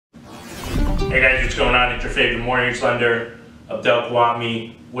Hey guys, what's going on? It's your favorite mortgage lender, Abdel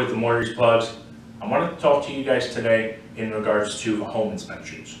Kawami with the Mortgage Plugs. I wanted to talk to you guys today in regards to home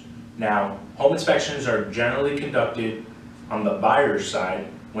inspections. Now, home inspections are generally conducted on the buyer's side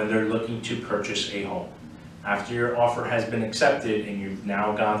when they're looking to purchase a home. After your offer has been accepted and you've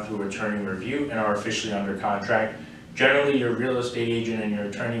now gone through attorney review and are officially under contract, generally your real estate agent and your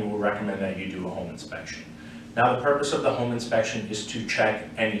attorney will recommend that you do a home inspection. Now, the purpose of the home inspection is to check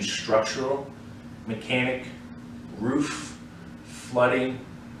any structural, mechanic, roof, flooding,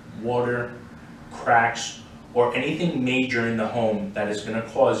 water, cracks, or anything major in the home that is going to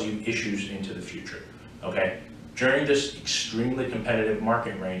cause you issues into the future. Okay? During this extremely competitive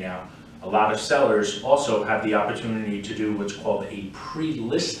market right now, a lot of sellers also have the opportunity to do what's called a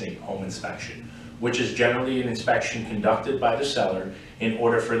pre-listing home inspection, which is generally an inspection conducted by the seller in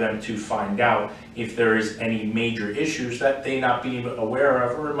order for them to find out if there is any major issues that they not be aware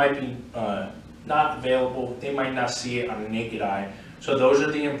of, or it might be not available, they might not see it on the naked eye. So those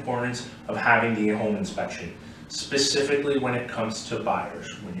are the importance of having the home inspection, specifically when it comes to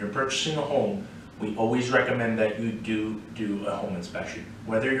buyers. When you're purchasing a home, we always recommend that you do a home inspection,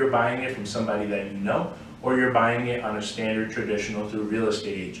 whether you're buying it from somebody that you know or you're buying it on a standard traditional through real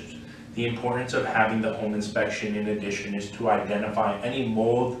estate agents. The importance of having the home inspection in addition is to identify any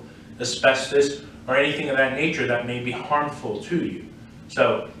mold, asbestos, or anything of that nature that may be harmful to you.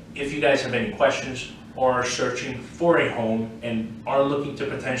 So if you guys have any questions or are searching for a home and are looking to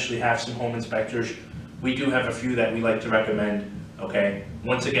potentially have some home inspectors, we do have a few that we like to recommend. Okay,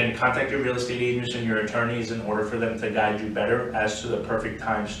 once again, contact your real estate agents and your attorneys in order for them to guide you better as to the perfect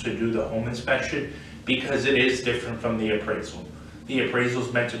times to do the home inspection, because it is different from the appraisal. The appraisal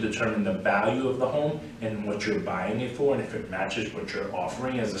is meant to determine the value of the home and what you're buying it for and if it matches what you're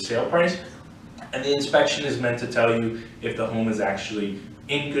offering as a sale price. And the inspection is meant to tell you if the home is actually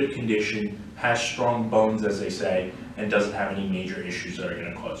in good condition, has strong bones as they say, and doesn't have any major issues that are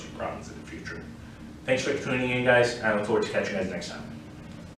going to cause you problems in the future. Thanks for tuning in, guys. I look forward to catching you guys next time.